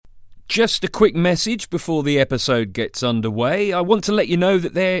Just a quick message before the episode gets underway. I want to let you know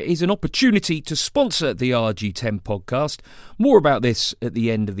that there is an opportunity to sponsor the RG10 podcast. More about this at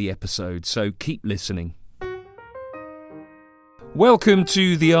the end of the episode, so keep listening. Welcome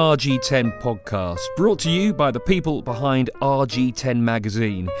to the RG10 podcast, brought to you by the people behind RG10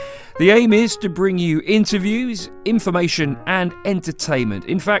 magazine. The aim is to bring you interviews, information and entertainment.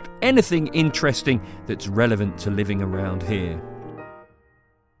 In fact, anything interesting that's relevant to living around here.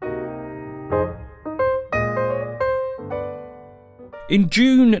 In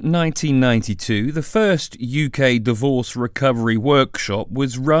June 1992, the first UK divorce recovery workshop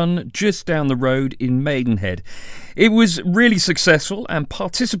was run just down the road in Maidenhead. It was really successful and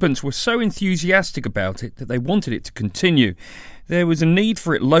participants were so enthusiastic about it that they wanted it to continue. There was a need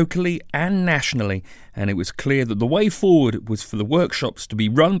for it locally and nationally, and it was clear that the way forward was for the workshops to be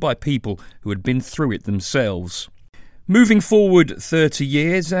run by people who had been through it themselves. Moving forward 30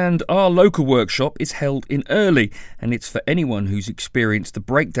 years, and our local workshop is held in Early, and it's for anyone who's experienced the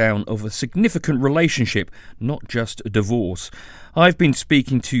breakdown of a significant relationship, not just a divorce. I've been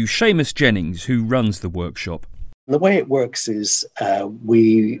speaking to Seamus Jennings, who runs the workshop. The way it works is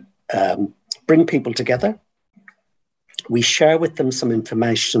we bring people together. We share with them some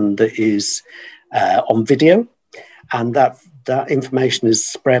information that is on video, and that information is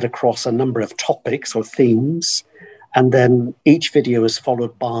spread across a number of topics or themes. And then each video is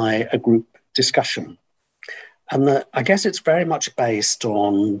followed by a group discussion. And I guess it's very much based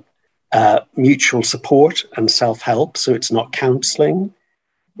on mutual support and self-help. So it's not counselling,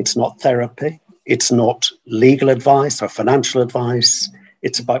 it's not therapy, it's not legal advice or financial advice.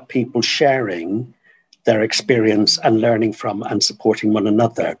 It's about people sharing their experience and learning from and supporting one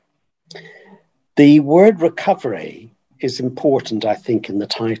another. The word recovery is important, I think, in the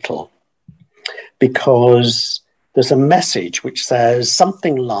title, because there's a message which says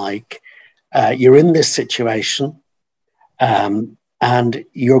something like, you're in this situation and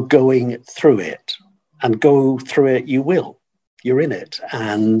you're going through it, and go through it you will. You're in it,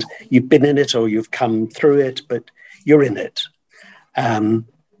 and you've been in it or you've come through it, but you're in it. And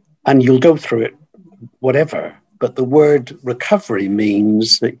you'll go through it, whatever. But the word recovery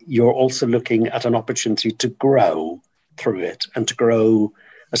means that you're also looking at an opportunity to grow through it and to grow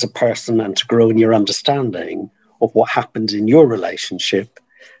as a person and to grow in your understanding of what happened in your relationship,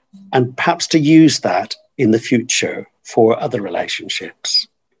 and perhaps to use that in the future for other relationships.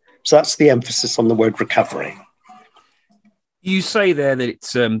 So that's the emphasis on the word recovery. You say there that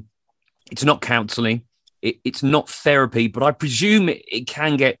it's not counselling, it's not therapy, but I presume it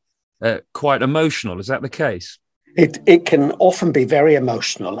can get quite emotional. Is that the case? It can often be very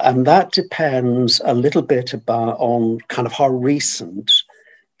emotional, and that depends a little bit on kind of how recent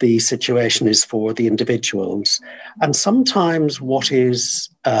the situation is for the individuals, and sometimes what is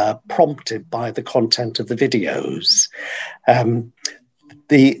prompted by the content of the videos.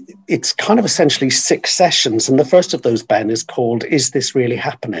 It's kind of essentially 6 sessions, and the first of those, Ben, is called "Is This Really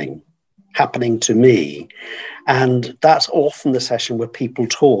Happening to Me?" And that's often the session where people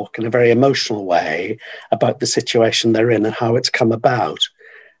talk in a very emotional way about the situation they're in and how it's come about.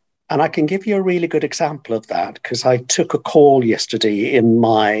 And I can give you a really good example of that because I took a call yesterday in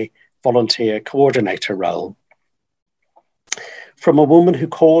my volunteer coordinator role from a woman who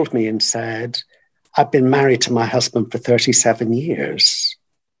called me and said, I've been married to my husband for 37 years.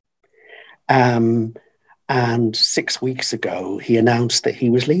 And 6 weeks ago, he announced that he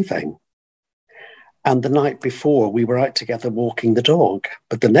was leaving. And the night before, we were out together walking the dog.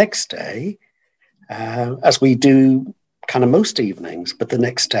 But the next day, as we do kind of most evenings, but the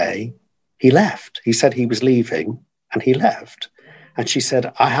next day he left. He said he was leaving and he left. And she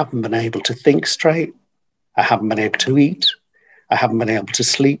said, I haven't been able to think straight. I haven't been able to eat. I haven't been able to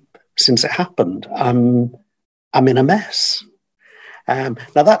sleep since it happened. I'm in a mess. Now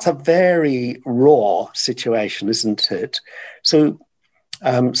that's a very raw situation, isn't it? So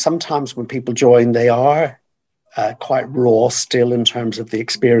sometimes when people join, they are quite raw still in terms of the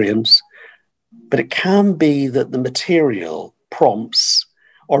experience. But it can be that the material prompts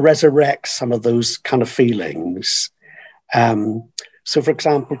or resurrects some of those kind of feelings. So, for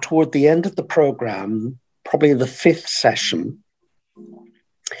example, toward the end of the program, probably the 5th session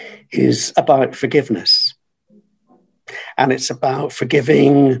is about forgiveness. And it's about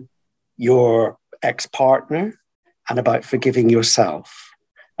forgiving your ex-partner and about forgiving yourself.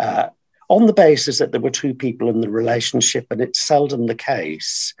 On the basis that there were 2 people in the relationship, and it's seldom the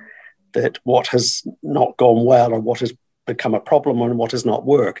case that what has not gone well or what has become a problem or what has not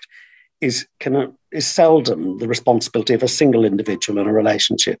worked is seldom the responsibility of a single individual in a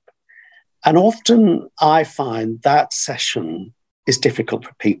relationship. And often I find that session is difficult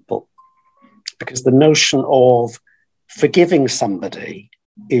for people because the notion of forgiving somebody,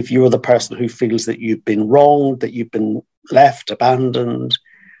 if you're the person who feels that you've been wronged, that you've been left, abandoned,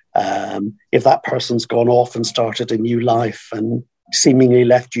 if that person's gone off and started a new life and seemingly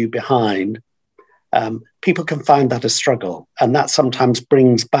left you behind, people can find that a struggle. And that sometimes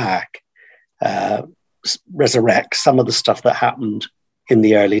brings back, resurrects some of the stuff that happened in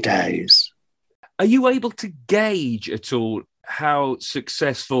the early days. Are you able to gauge at all how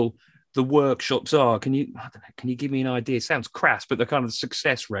successful the workshops are? Can you give me an idea? It sounds crass, but the kind of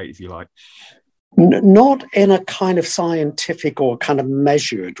success rate, if you like. Not in a kind of scientific or kind of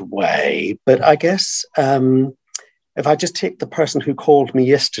measured way, but I guess if I just take the person who called me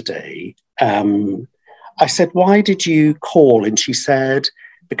yesterday, I said, "Why did you call?" And she said,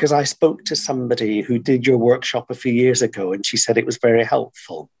 "Because I spoke to somebody who did your workshop a few years ago, and she said it was very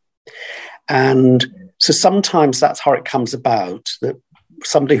helpful." And so sometimes that's how it comes about, that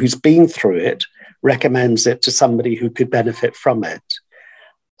somebody who's been through it recommends it to somebody who could benefit from it.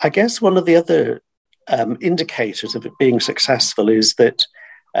 I guess one of the other indicators of it being successful is that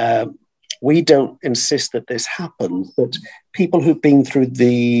we don't insist that this happens, but people who've been through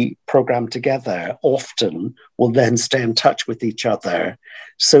the program together often will then stay in touch with each other.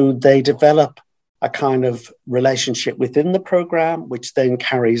 So they develop a kind of relationship within the program, which then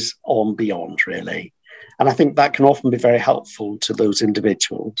carries on beyond, really. And I think that can often be very helpful to those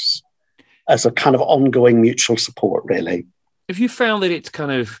individuals as a kind of ongoing mutual support, really. Have you found that it's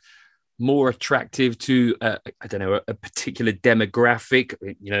kind of more attractive to, a particular demographic,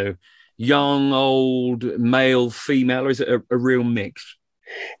 young, old, male, female, or is it a real mix?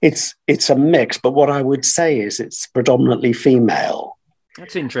 It's a mix, but what I would say is it's predominantly female.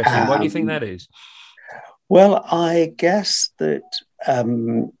 That's interesting. Why do you think that is? Well, I guess that I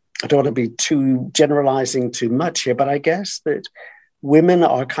don't want to be too generalizing too much here, but I guess that women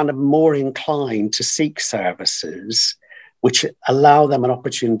are kind of more inclined to seek services which allow them an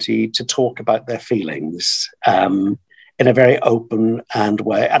opportunity to talk about their feelings in a very open and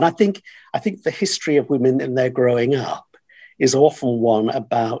way. And I think the history of women in their growing up is often one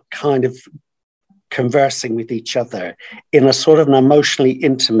about kind of conversing with each other in a sort of an emotionally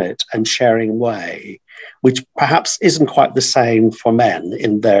intimate and sharing way, which perhaps isn't quite the same for men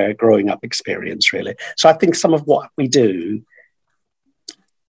in their growing up experience, really. So I think some of what we do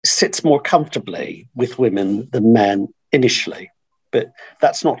sits more comfortably with women than men initially. But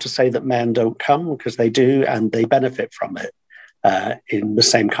that's not to say that men don't come, because they do, and they benefit from it in the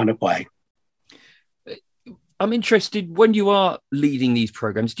same kind of way. I'm interested, when you are leading these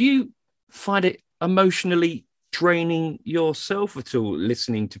programs, do you find it emotionally draining yourself at all,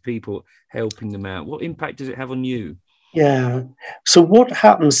 listening to people, helping them out? What impact does it have on you? Yeah. So what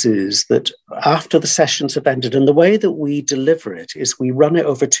happens is that after the sessions have ended, and the way that we deliver it is we run it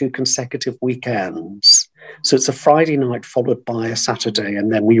over 2 consecutive weekends. So it's a Friday night followed by a Saturday,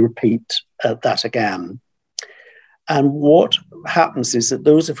 and then we repeat that again. And what happens is that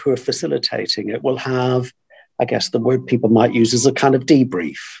those of who are facilitating it will have, I guess the word people might use is a kind of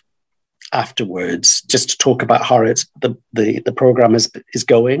debrief afterwards, just to talk about how the program is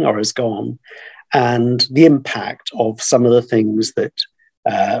going or has gone, and the impact of some of the things that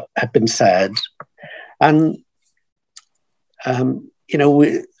have been said. And some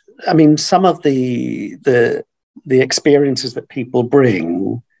of the experiences that people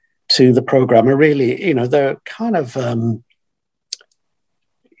bring to the program are really, they're kind of,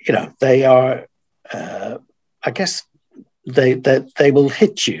 they are, I guess, they will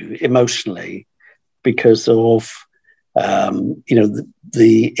hit you emotionally because of,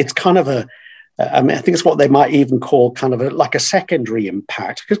 it's kind of I think it's what they might even call kind of like a secondary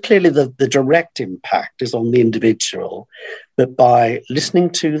impact, because clearly the direct impact is on the individual. But by listening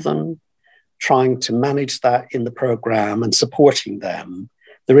to them, trying to manage that in the program and supporting them,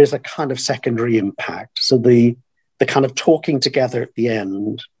 there is a kind of secondary impact. So the kind of talking together at the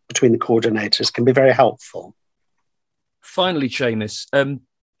end between the coordinators can be very helpful. Finally, Seamus,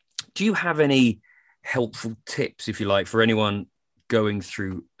 do you have any helpful tips, if you like, for anyone going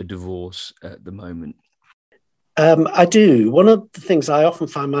through a divorce at the moment? I do. One of the things I often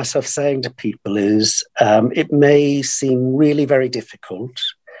find myself saying to people is it may seem really very difficult,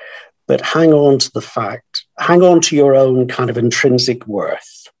 but hang on to your own kind of intrinsic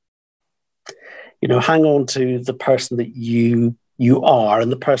worth. Hang on to the person that you are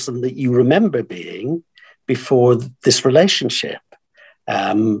and the person that you remember being before this relationship,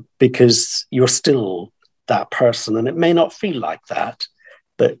 because you're still that person, and it may not feel like that,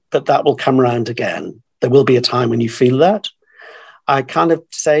 but that will come around again. There will be a time when you feel that. I kind of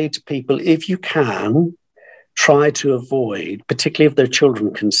say to people, if you can, try to avoid, particularly if there are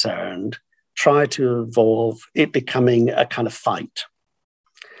children concerned, try to avoid it becoming a kind of fight,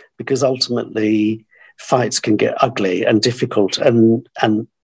 because ultimately fights can get ugly and difficult, and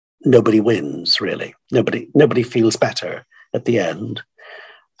nobody wins, really. Nobody feels better at the end.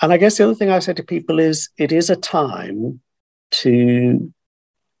 And I guess the other thing I say to people is it is a time to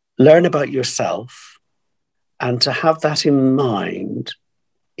learn about yourself and to have that in mind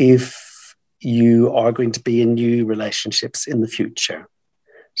if you are going to be in new relationships in the future.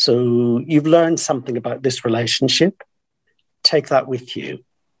 So you've learned something about this relationship, take that with you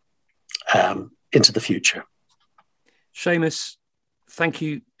into the future. Seamus, thank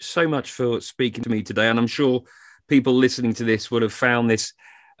you so much for speaking to me today. And I'm sure people listening to this would have found this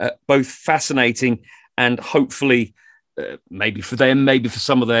both fascinating and hopefully, maybe for them, maybe for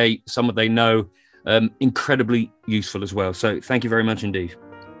some of they know, incredibly useful as well. So thank you very much indeed.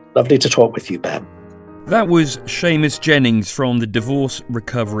 Lovely to talk with you, Ben. That was Seamus Jennings from the Divorce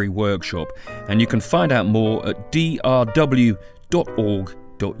Recovery Workshop, and you can find out more at drw.org.uk.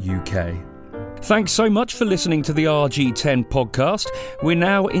 Thanks so much for listening to the RG10 podcast. We're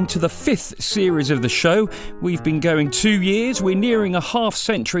now into the 5th series of the show. We've been going 2 years. We're nearing a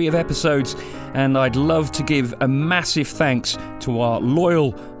half-century of episodes, and I'd love to give a massive thanks to our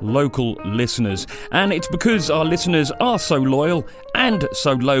loyal local listeners. And it's because our listeners are so loyal and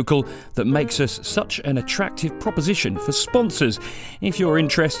so local that makes us such an attractive proposition for sponsors. If you're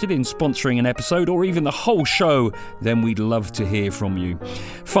interested in sponsoring an episode or even the whole show, then we'd love to hear from you.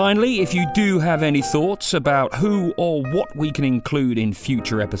 Finally, if you do have any thoughts about who or what we can include in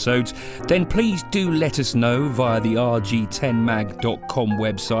future episodes, then please do let us know via the rg10mag.com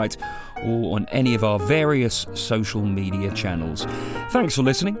website or on any of our various social media channels. Thanks for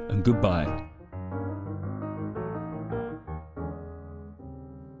listening and goodbye.